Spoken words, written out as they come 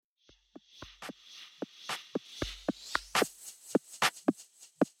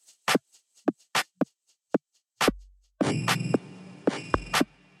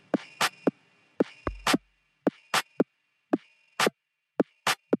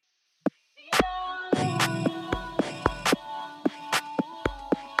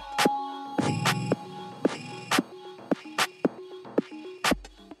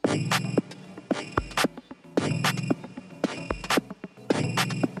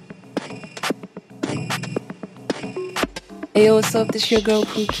Hey, what's up? This your girl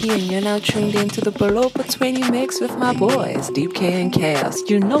Pookie, and you're now tuned into the POLOPO 20 mix with my boys, Deep K and KAOS.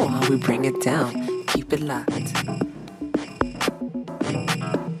 You know how we bring it down. Keep it locked.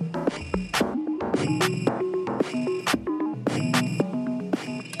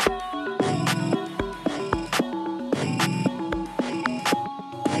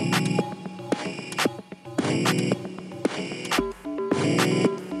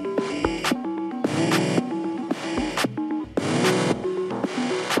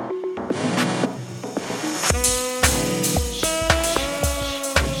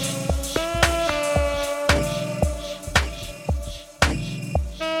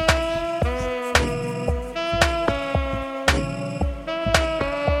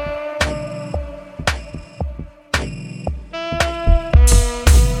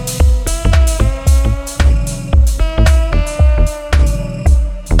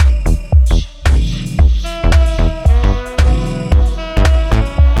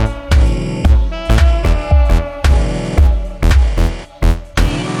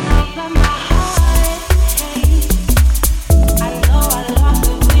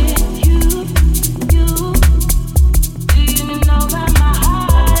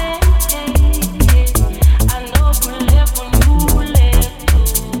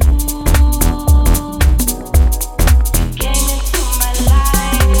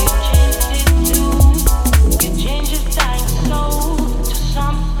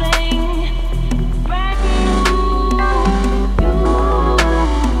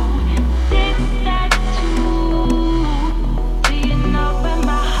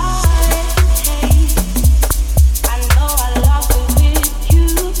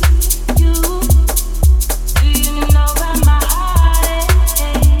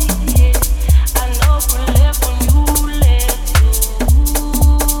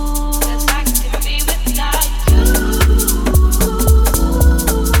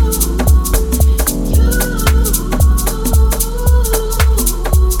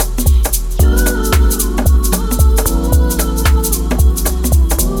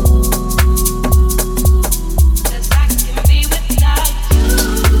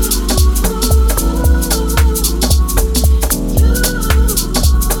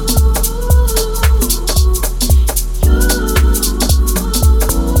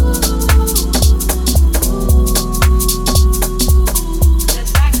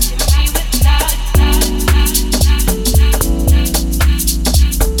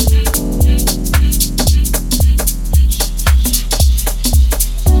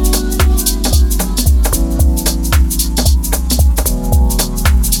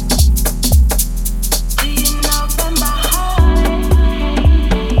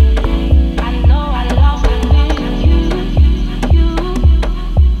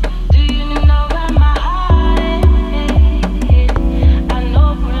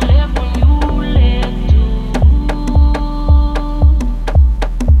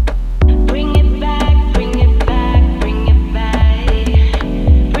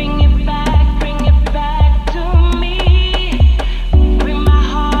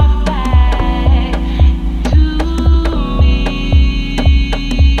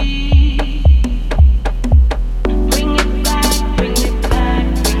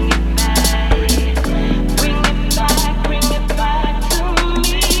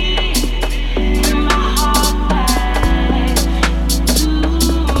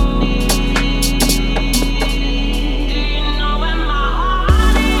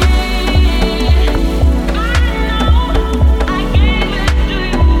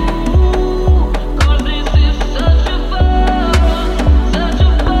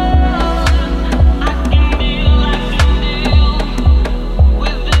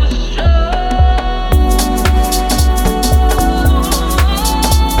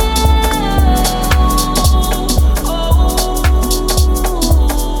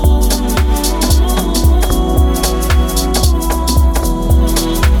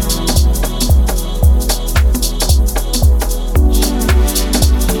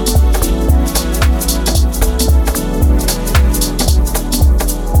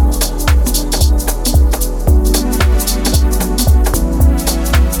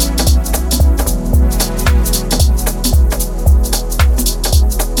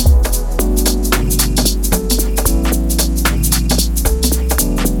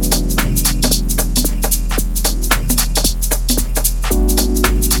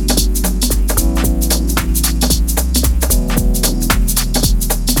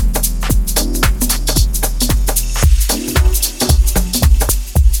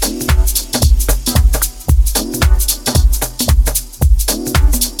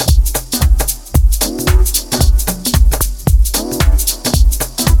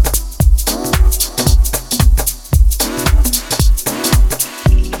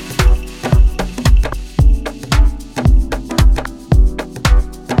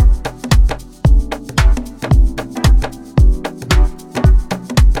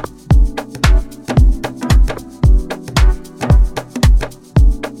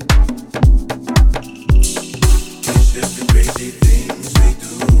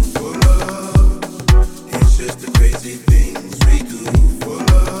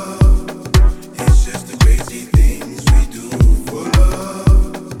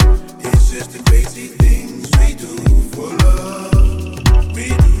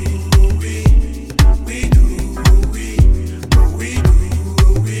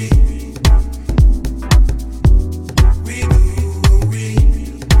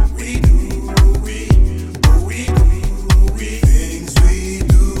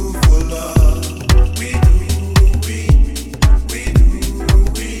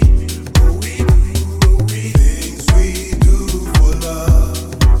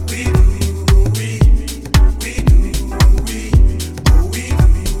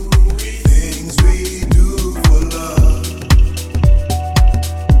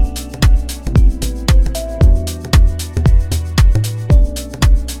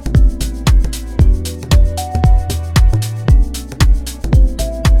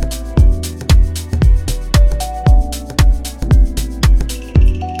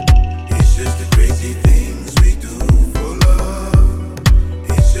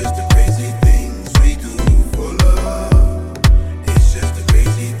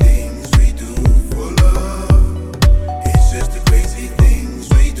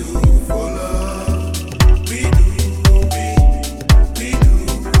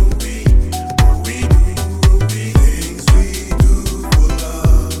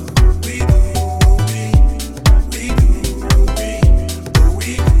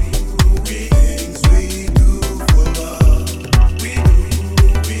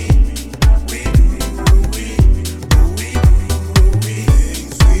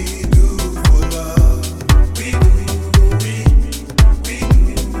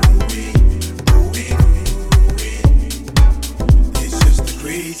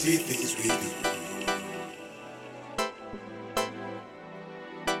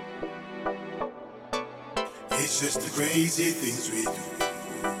 It's just the crazy things we do.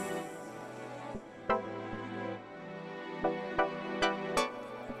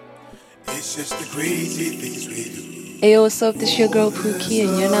 It's just the crazy things we do. Hey, what's up? This your girl Pookie,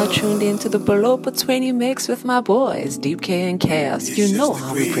 and you're now tuned in to the POLOPO 20 mix with my boys, Deep K and KAOS. You know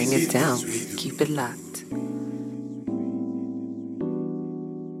how we bring it down. Keep it locked.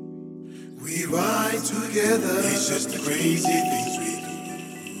 We ride together. It's just the crazy things we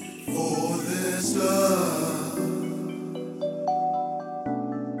do. For this love.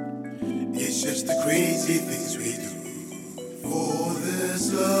 It's just the crazy things we do. For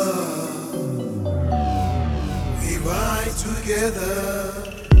this love. We ride together.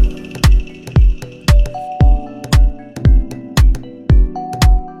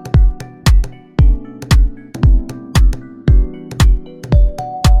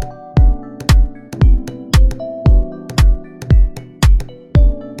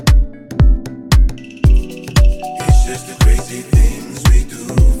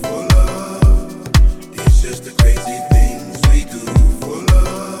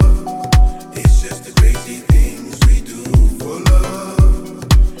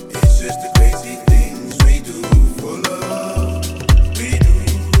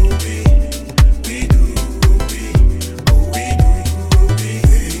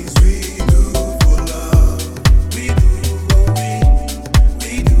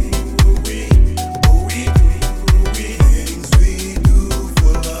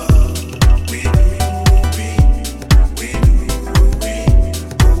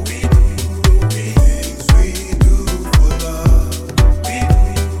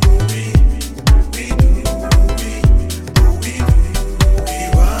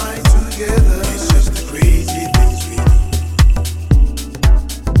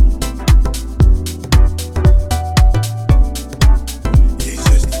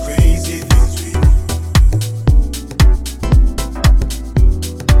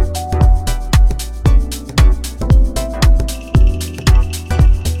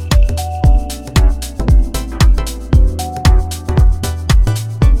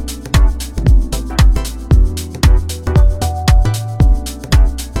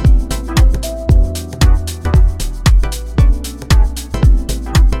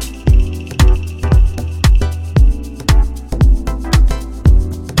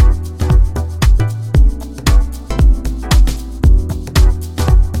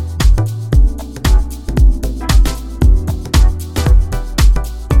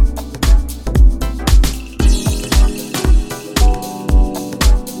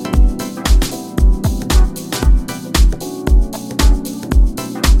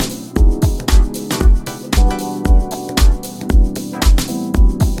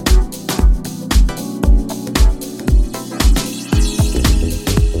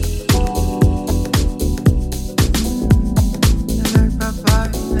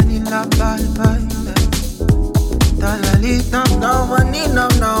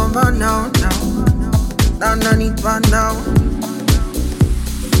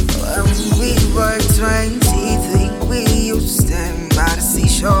 When we were 23, we used to stand by the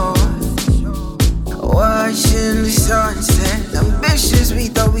seashore, watching the sunset. Ambitious, we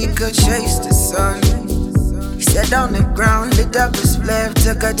thought we could chase the sun. We sat on the ground, lit up a spliff,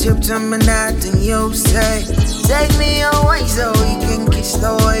 took a trip to Manhattan. You say, take me away so we can kiss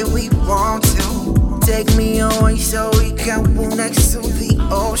the way we want to. Take me away so we can pool next to the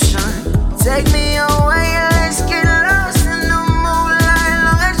ocean. Take me away and let's get lost in the moonlight.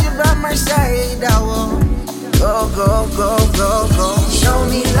 Long as you're by my side, I will go, go, go, go, go. Show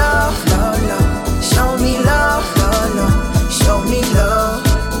me love, love, love. Show me love, love, love. Show me love.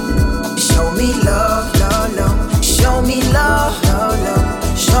 Show me love, love, love. Show me love, love,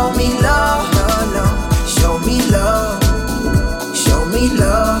 love. Show me love, love, love. Show me love. Show me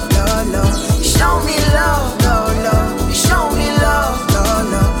love, love, love. Show me love, love, love. Show me love, love,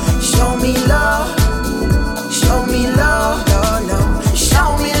 love. Show me love. Show me love, love, love.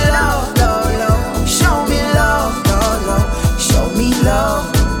 Show me love, love, love. Show me love, love, love. Show me love.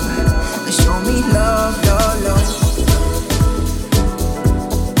 Show me love, love, love.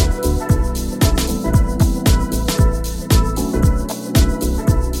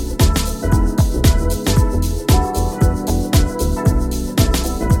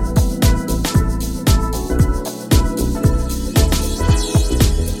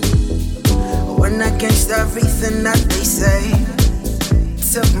 Against everything that they say,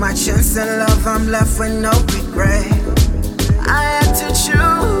 took my chance in love, I'm left with no regret. I had to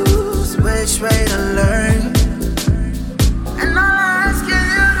choose which way to learn, and all I ask is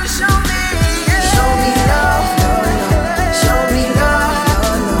you to show me, yeah. Show me love, love, love. Show me love,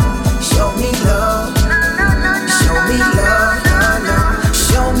 love, love. Show me love. No, no, no,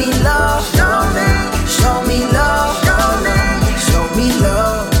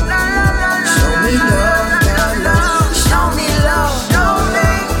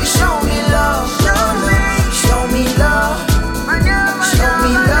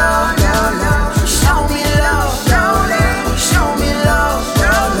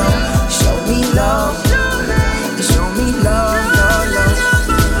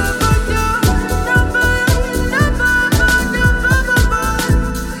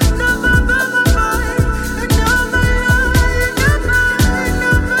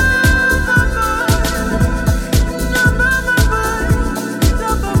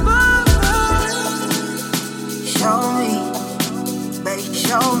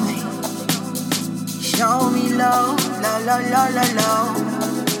 low, low, low, low.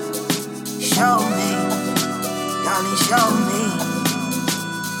 Show me, darling, show me.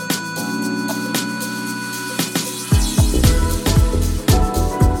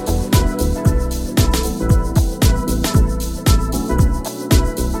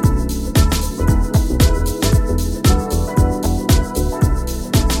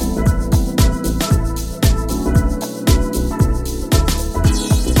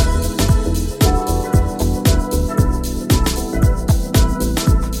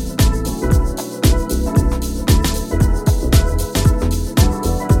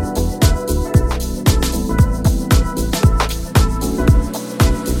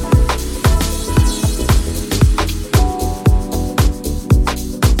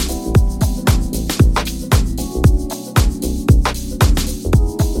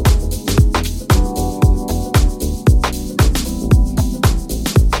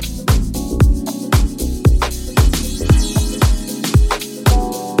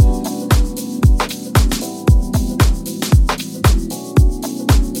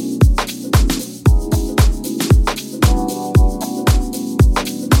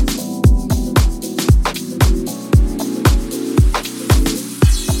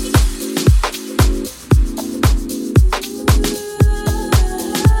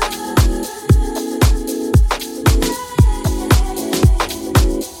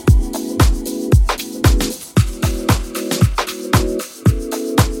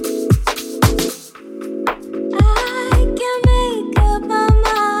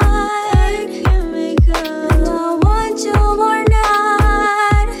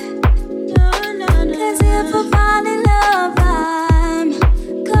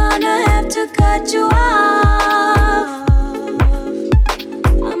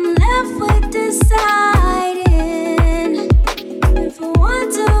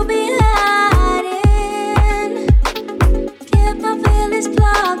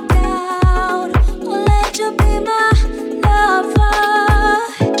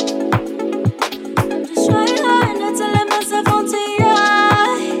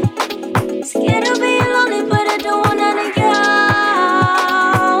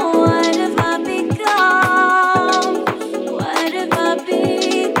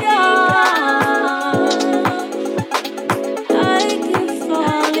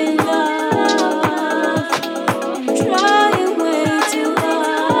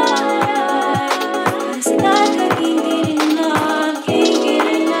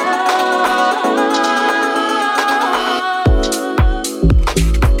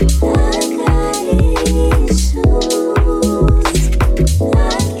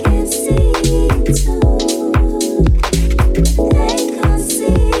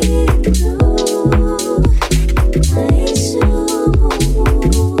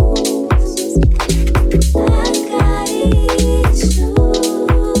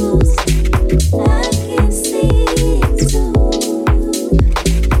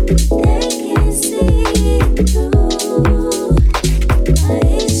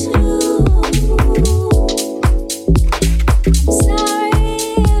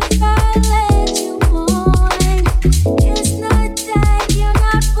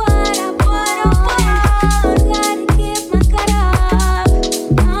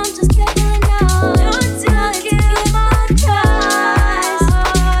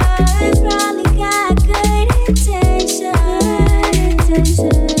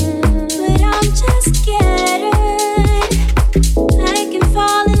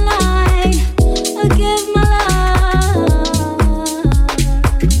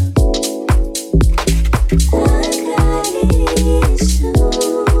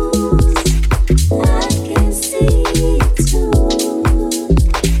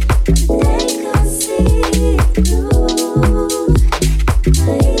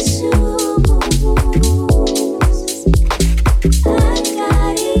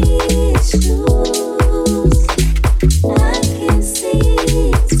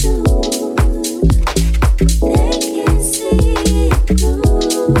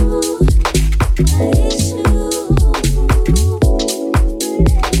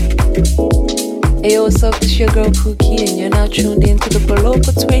 Hey, what's up? It's your girl Pookie, and you're now tuned into the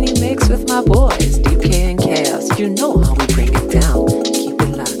POLOPO 20 mix with my boys, Deep K and KAOS. You know how we bring it down. Keep it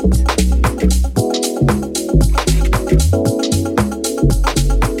locked.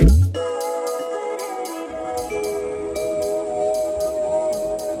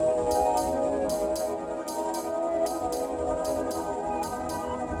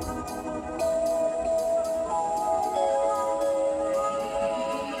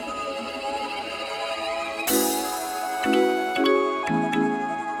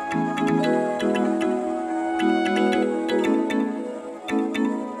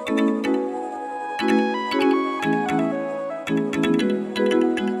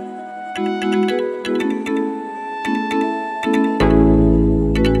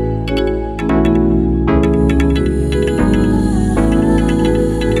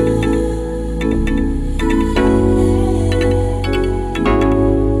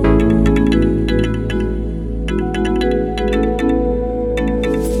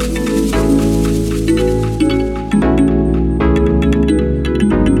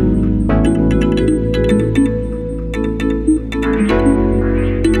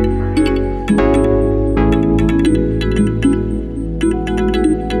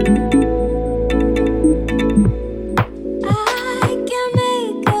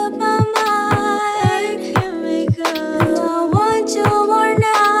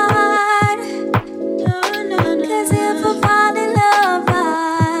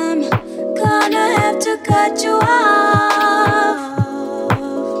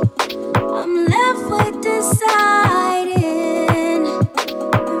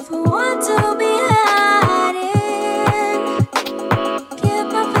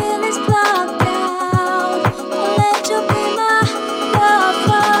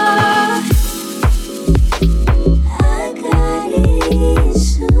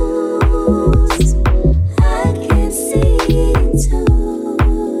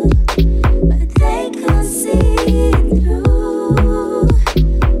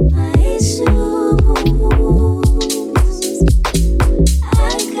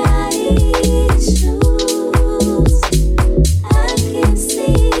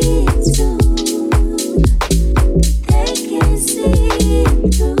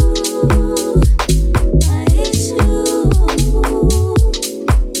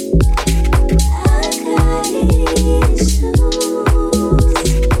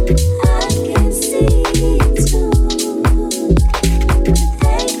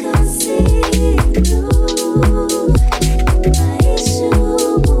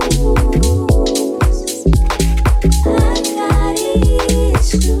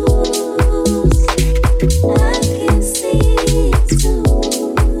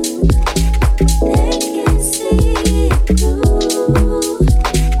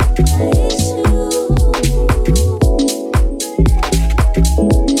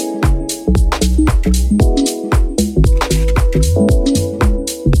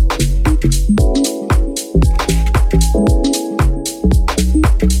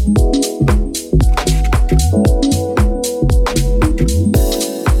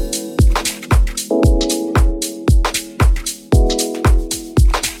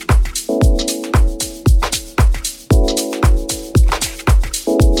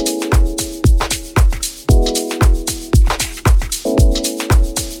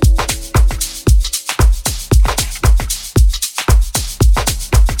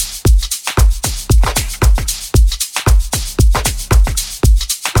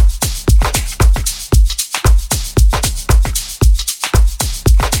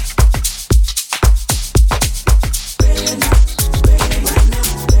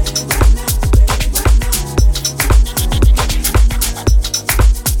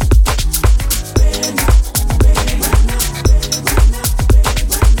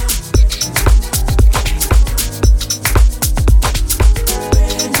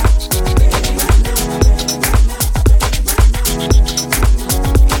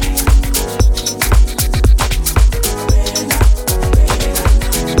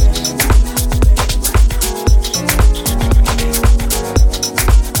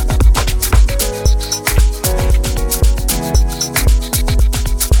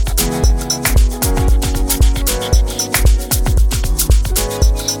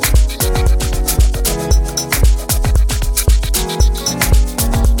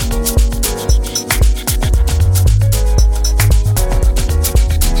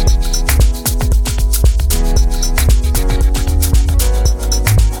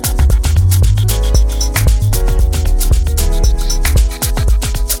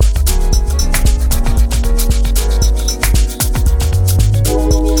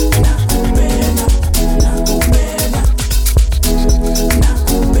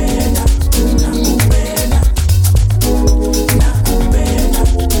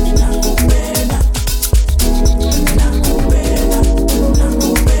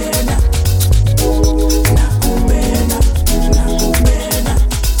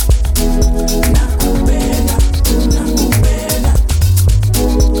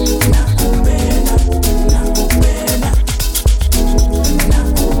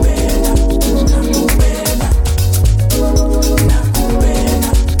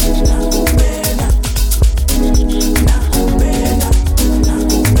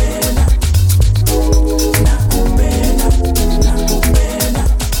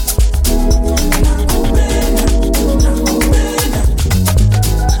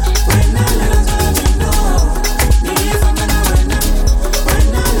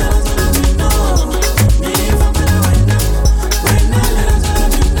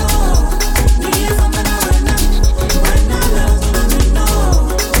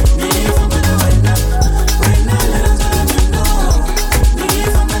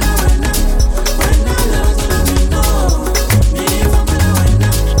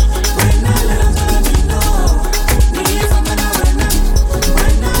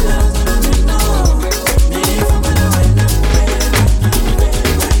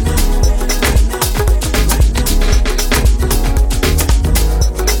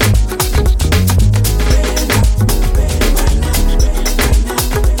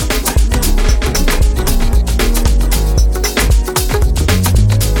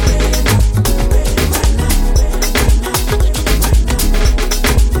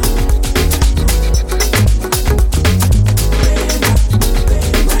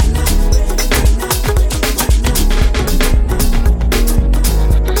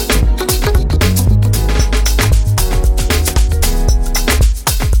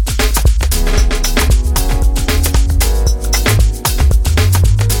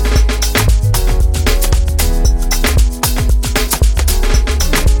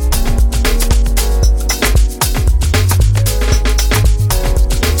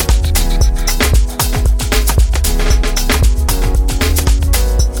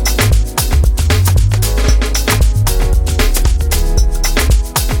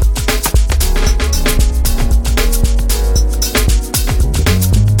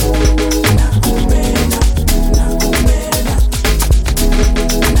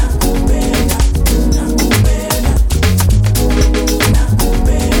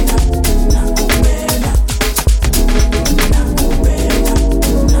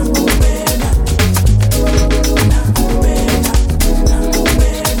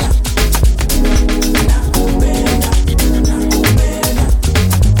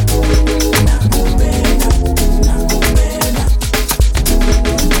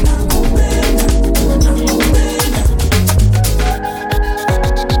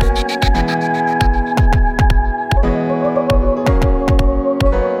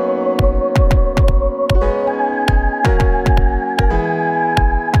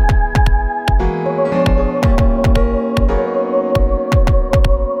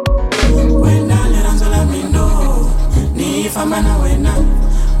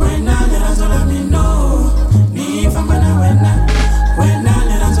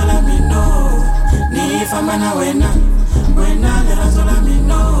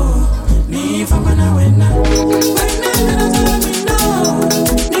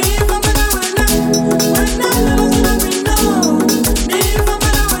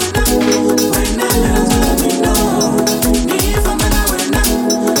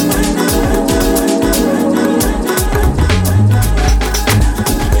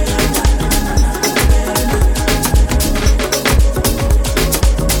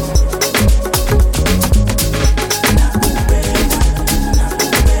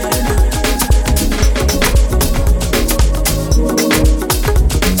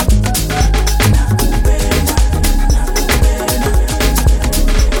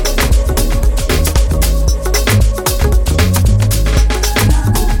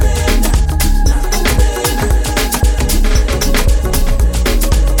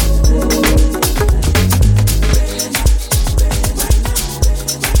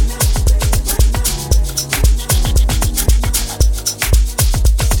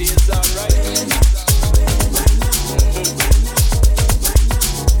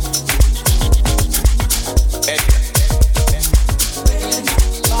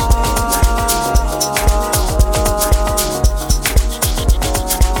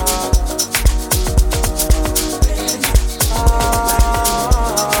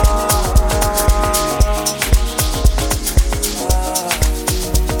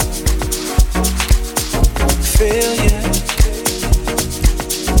 feel you.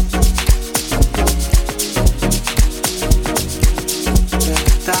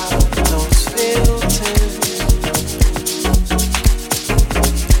 Without those filters,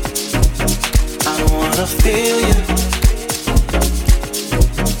 I wanna feel you.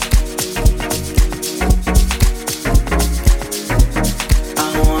 I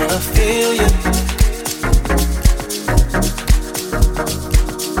wanna feel you.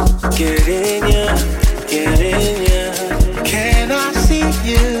 Get in ya, get in ya. Can I see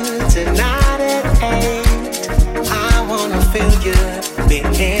you tonight at 8? I wanna feel you, be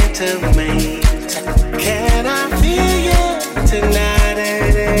intimate. Can I feel you tonight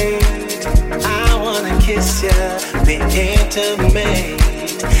at 8? I wanna kiss you, be intimate.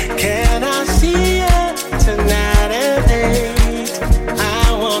 Can I see you tonight at 8?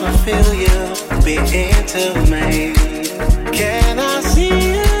 I wanna feel you, be intimate. Can I see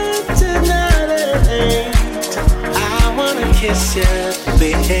you tonight at 8? I wanna kiss you, be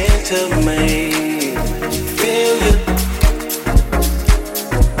intimate. Feel you.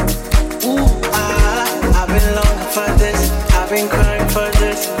 Ooh, I've been longing for this. I've been crying for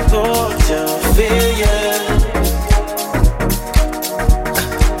this. Oh, to feel you.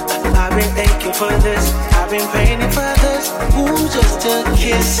 I've been aching for this. I've been painting for this. Ooh, just to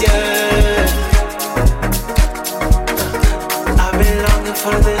kiss you. I've been longing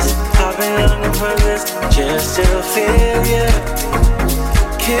for this. I've been longing for this. Just to feel you.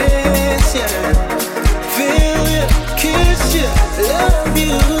 Kiss you. Feel you. Kiss you. Love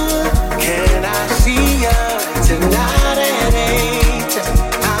you. Can I see you tonight at 8?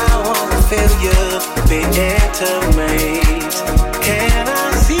 I wanna feel you. Be intimate. Can I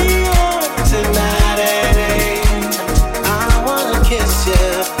see you tonight at 8? I wanna kiss you.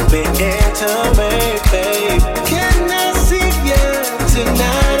 Be intimate, babe. Can I see you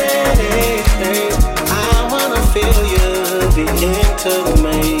tonight at 8? I wanna feel you, be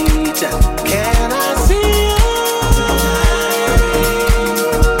intimate. Can I see you tonight?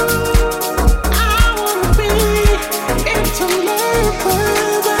 I wanna be intimate,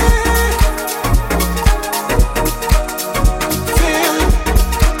 baby. Feel it.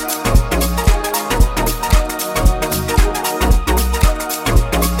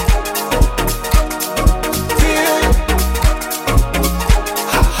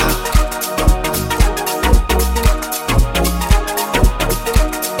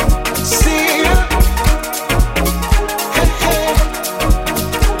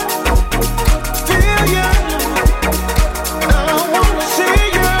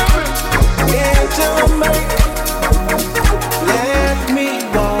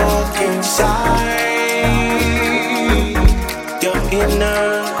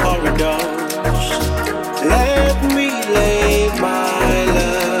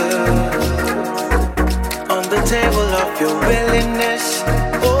 Your willingness,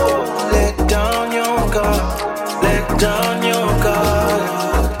 oh, let down your guard, let down your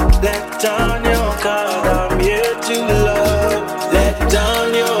guard, let down your guard. I'm here to love. Let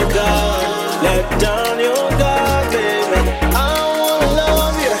down your guard, let down your guard, baby. I wanna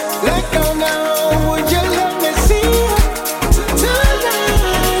love you. Let go now. Would you let me see you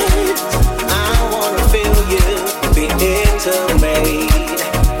tonight? I wanna feel you, be intimate.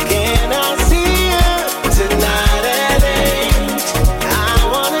 Can I see you tonight?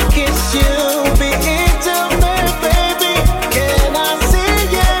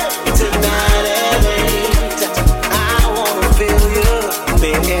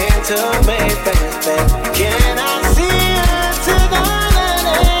 Can I see you tonight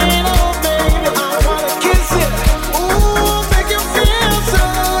at 8? Oh, baby, I wanna kiss you. Ooh, make you feel so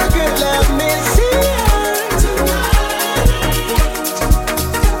good. Let me see you tonight.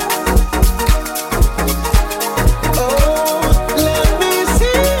 Oh, let me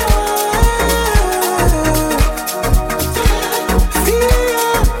see you. Feel you,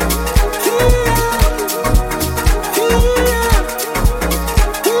 feel you, feel you.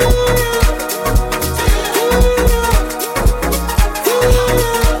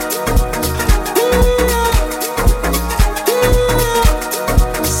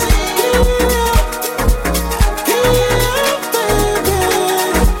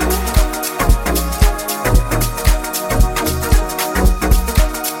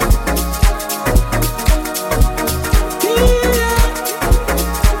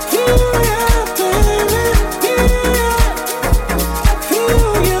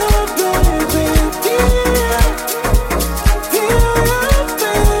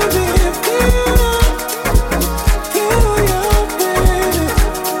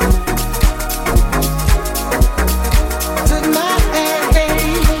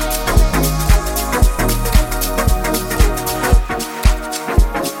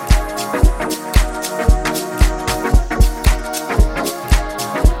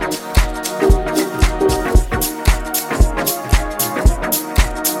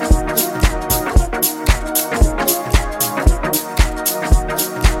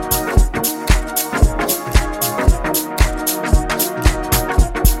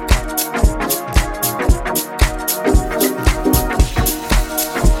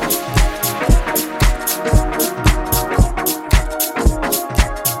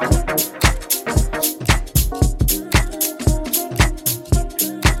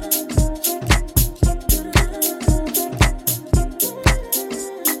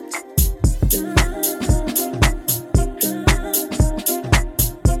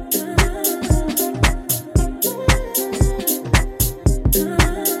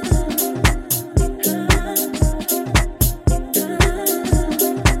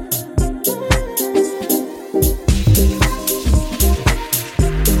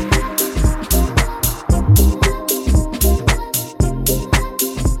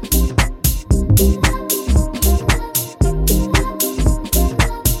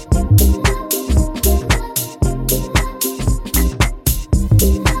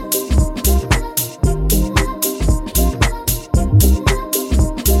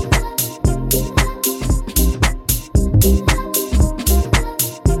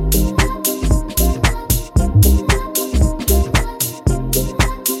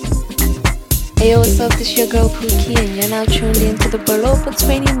 Hey, yo, what's up? This your girl Pookie, and you're now tuned into the POLOPO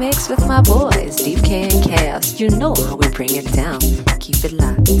 20 mix with my boys, Deep K and KAOS. You know how we bring it down. Keep it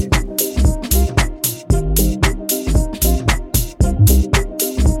locked.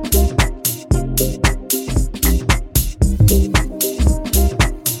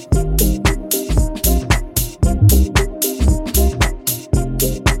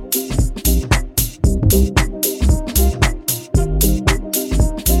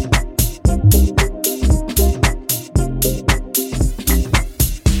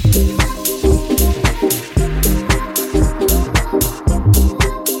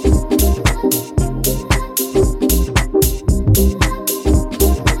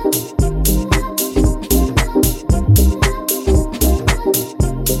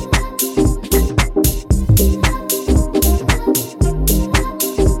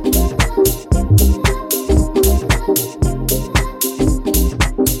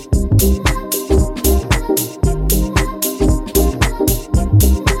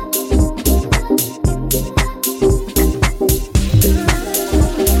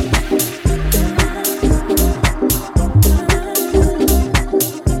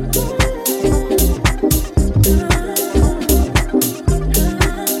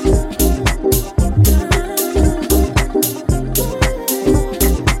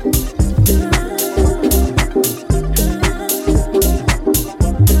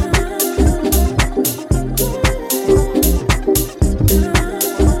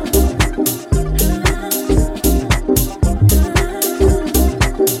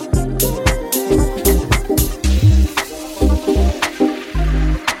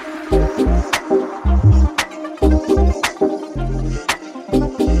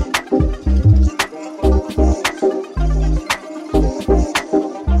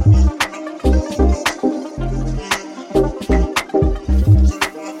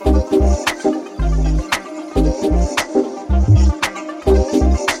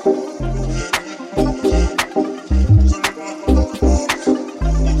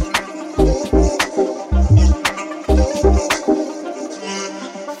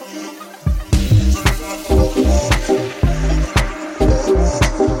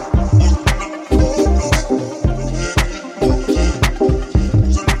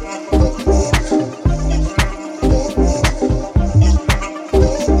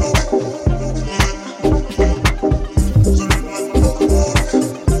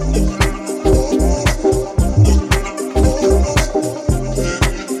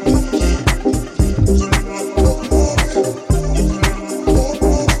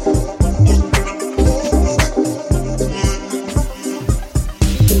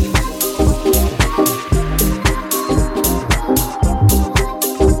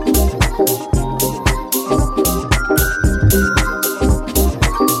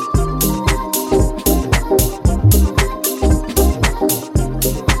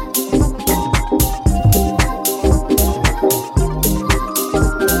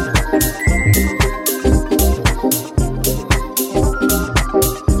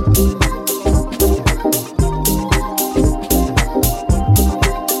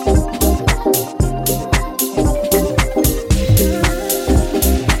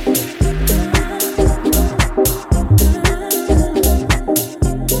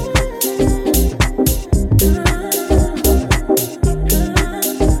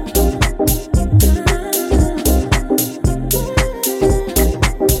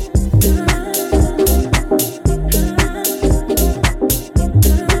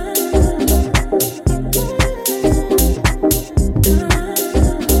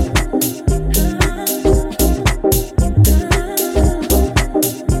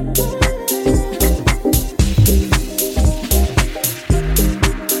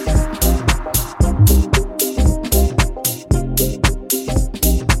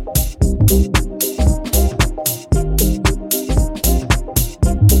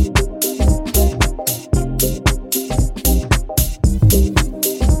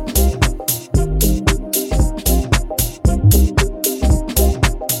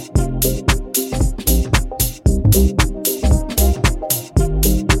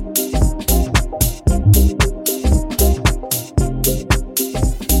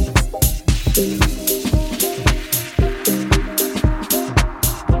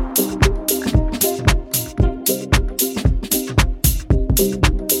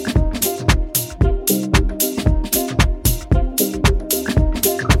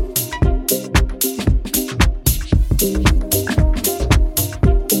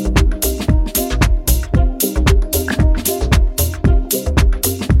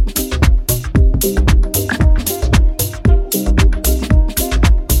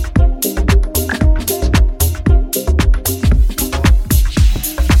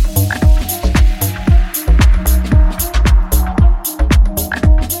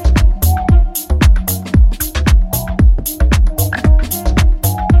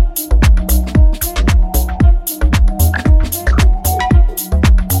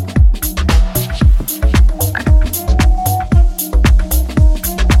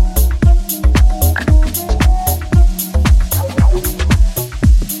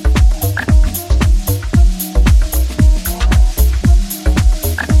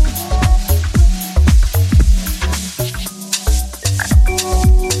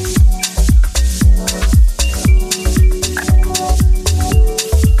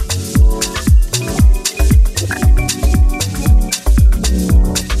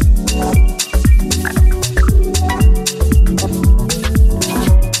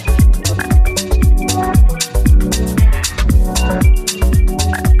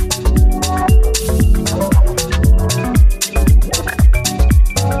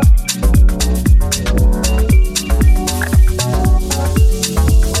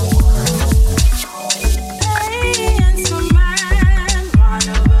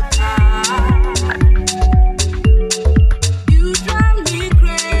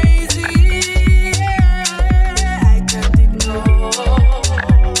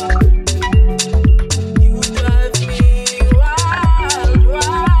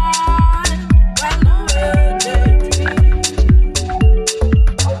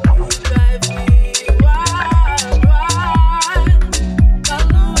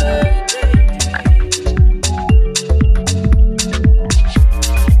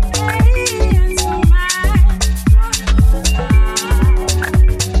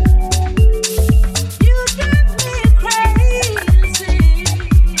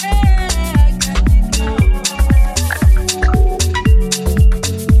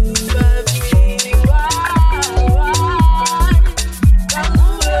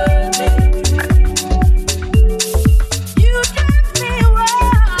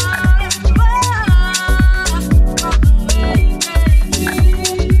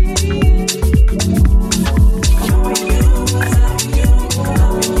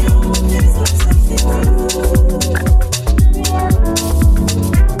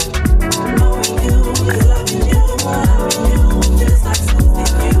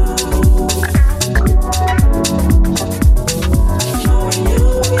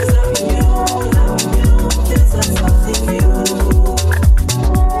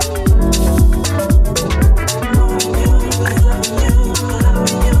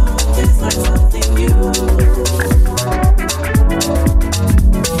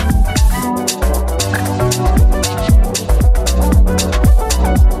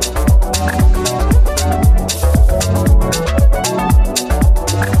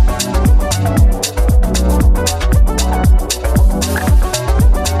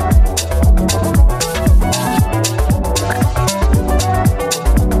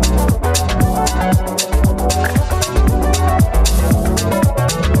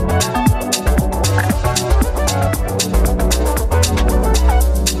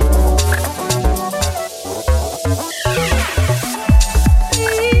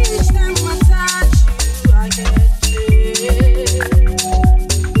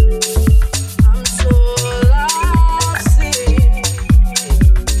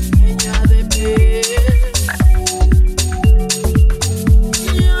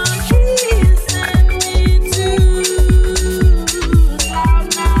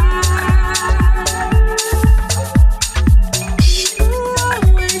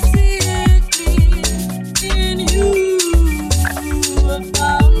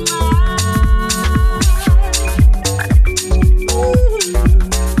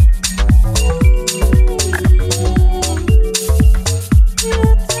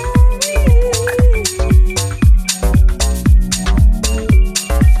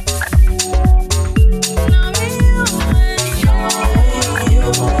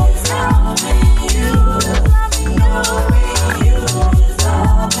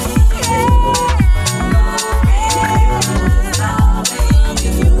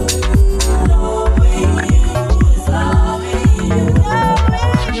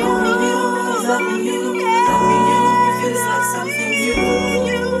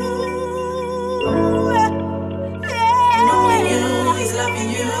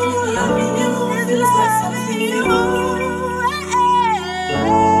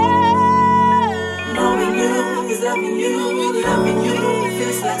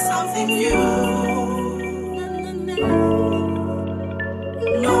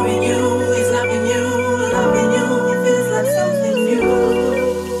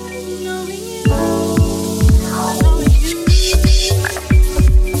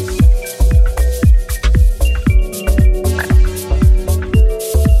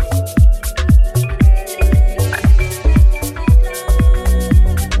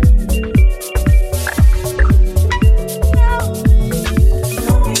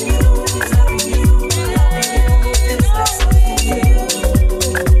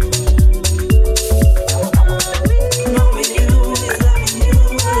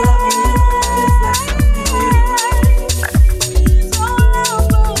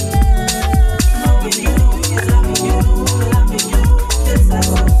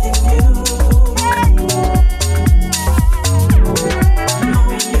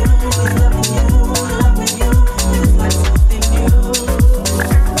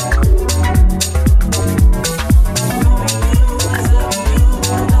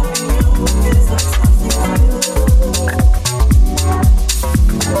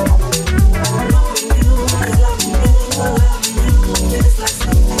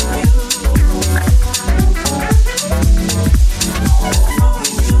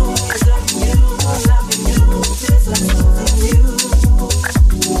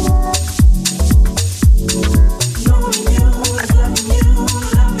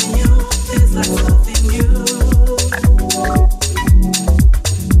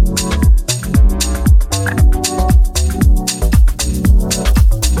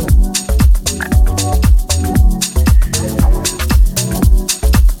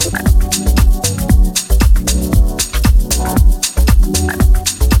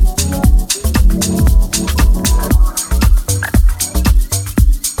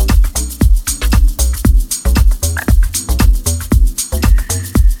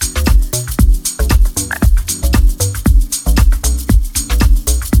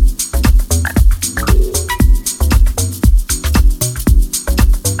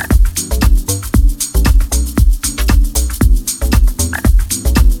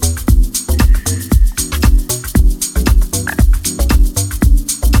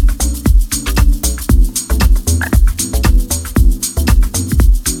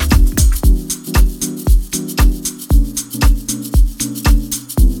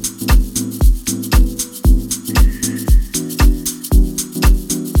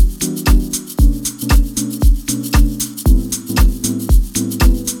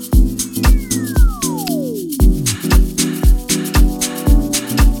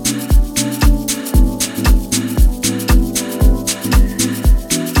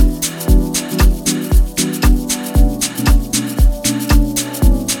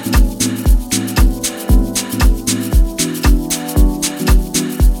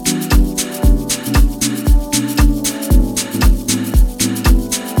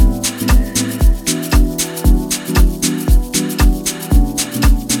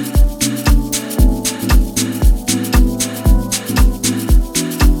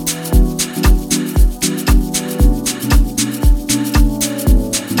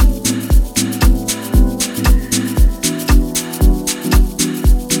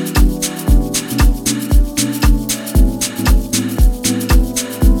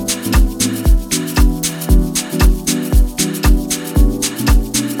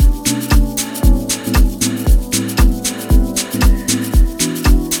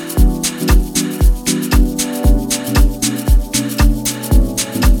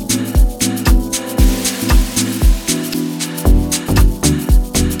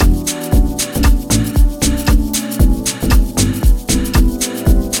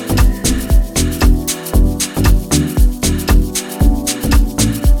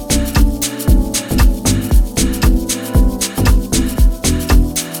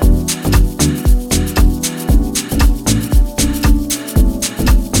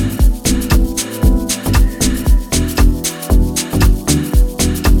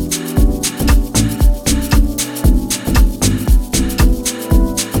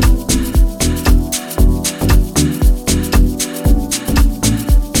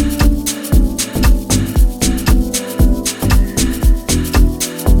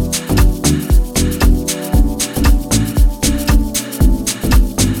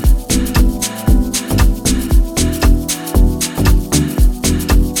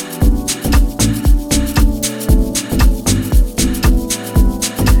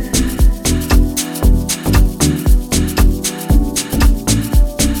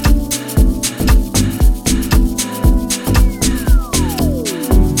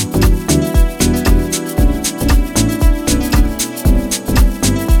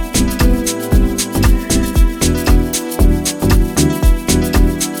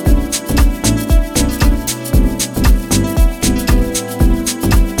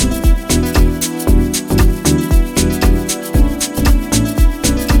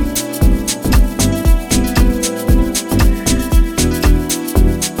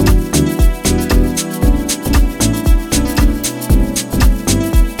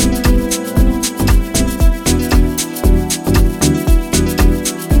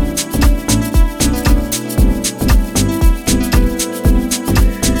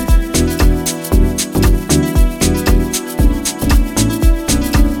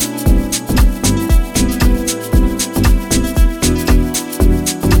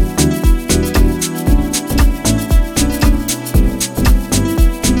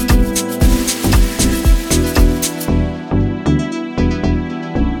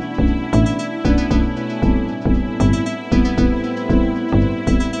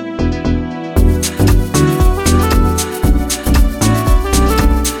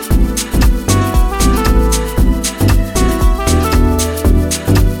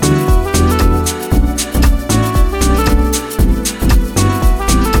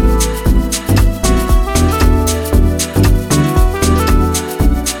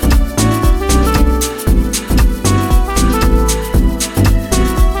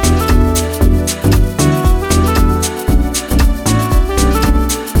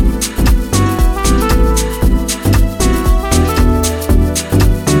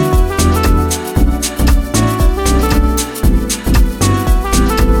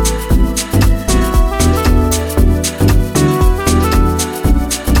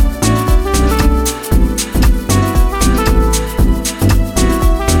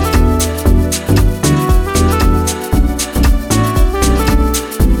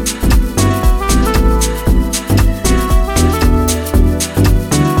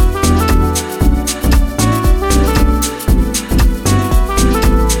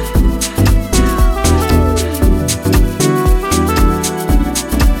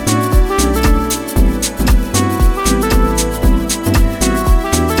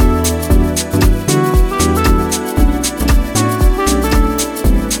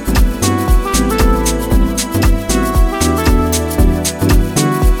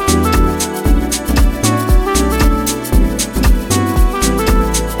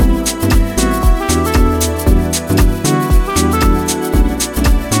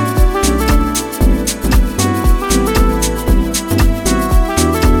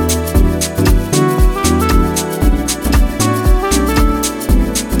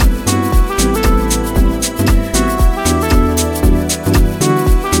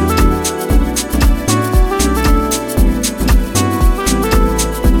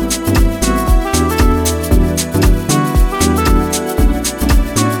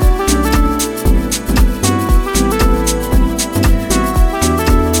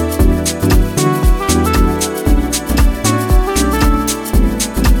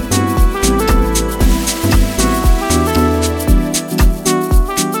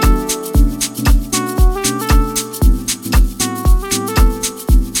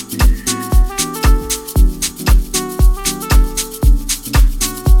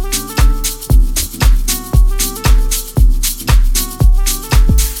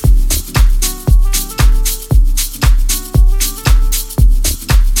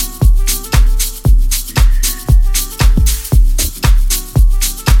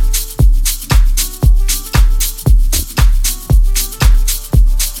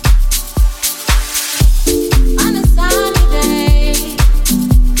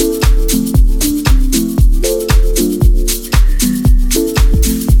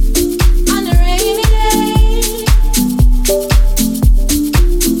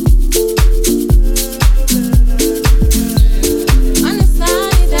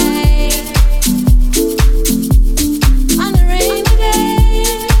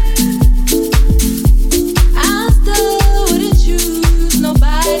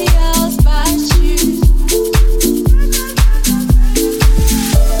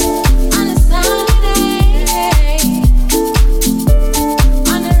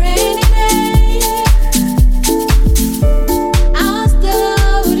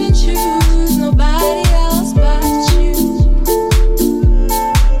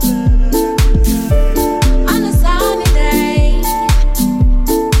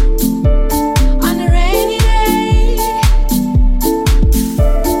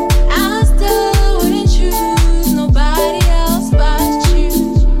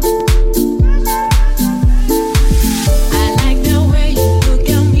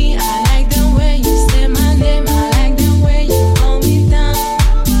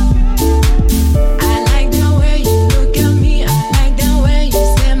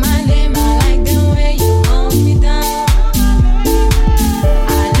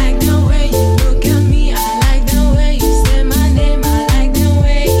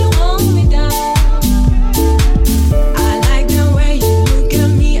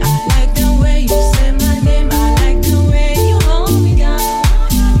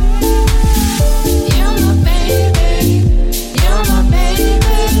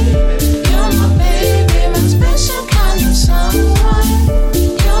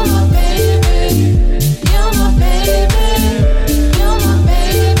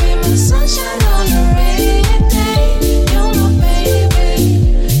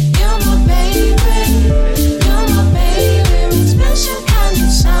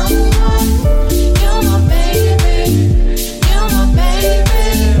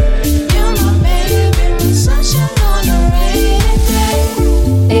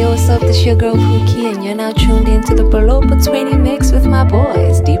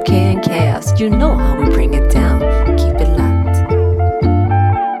 You know